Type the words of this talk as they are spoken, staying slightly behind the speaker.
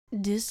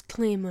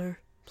Disclaimer.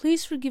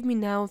 Please forgive me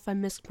now if I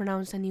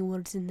mispronounce any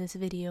words in this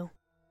video.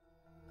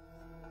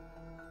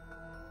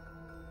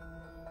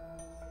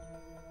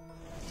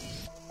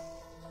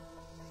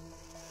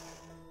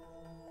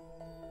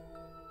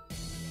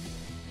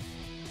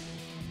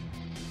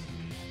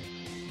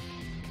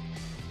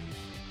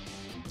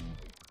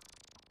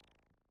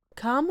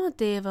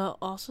 Kamadeva,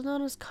 also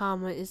known as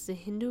Kama, is the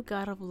Hindu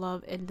god of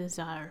love and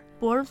desire.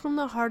 Born from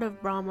the heart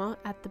of Brahma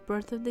at the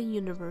birth of the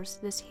universe,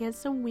 this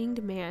handsome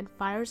winged man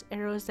fires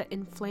arrows that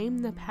inflame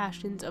the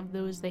passions of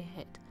those they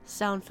hit.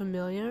 Sound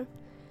familiar?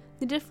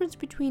 The difference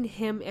between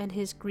him and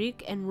his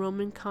Greek and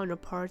Roman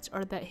counterparts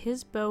are that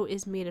his bow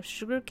is made of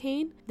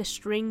sugarcane, the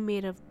string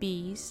made of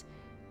bees,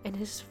 and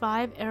his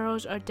 5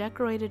 arrows are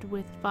decorated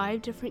with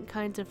 5 different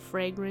kinds of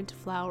fragrant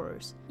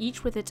flowers,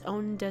 each with its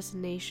own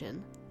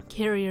designation.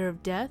 Carrier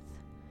of death,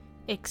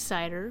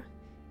 exciter,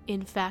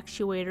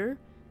 infatuator,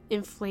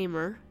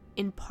 inflamer,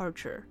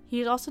 imparcher.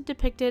 He is also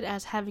depicted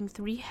as having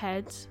 3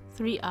 heads,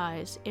 3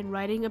 eyes, and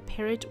riding a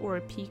parrot or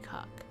a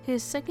peacock.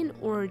 His second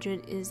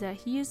origin is that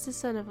he is the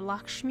son of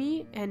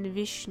Lakshmi and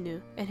Vishnu,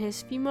 and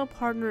his female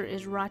partner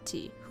is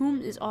Rati,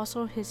 whom is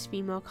also his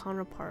female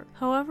counterpart.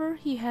 However,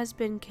 he has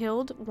been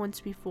killed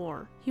once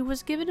before. He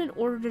was given an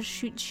order to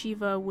shoot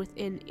Shiva with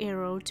an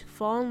arrow to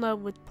fall in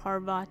love with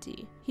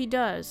Parvati. He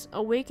does,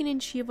 awakening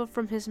Shiva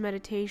from his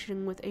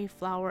meditation with a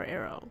flower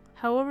arrow.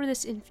 However,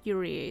 this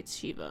infuriates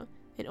Shiva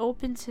and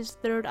opens his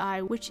 3rd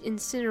eye, which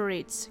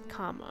incinerates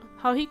Kama.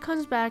 How he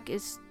comes back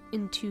is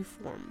in 2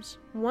 forms.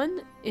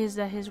 One is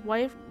that his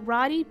wife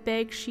Rati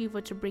begs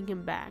Shiva to bring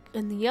him back,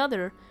 and the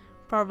other,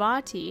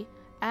 Parvati,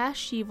 asks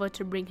Shiva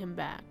to bring him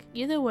back.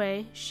 Either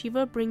way,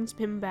 Shiva brings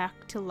him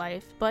back to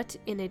life, but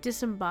in a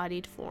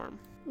disembodied form.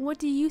 What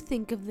do you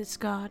think of this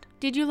god?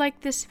 Did you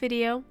like this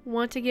video?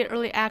 Want to get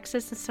early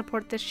access and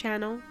support this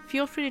channel?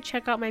 Feel free to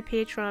check out my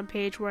Patreon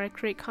page where I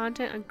create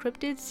content on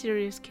cryptids,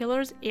 serious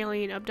killers,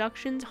 alien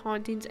abductions,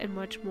 hauntings, and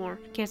much more.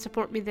 Can't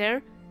support me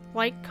there?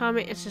 Like,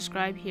 comment, and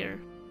subscribe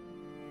here.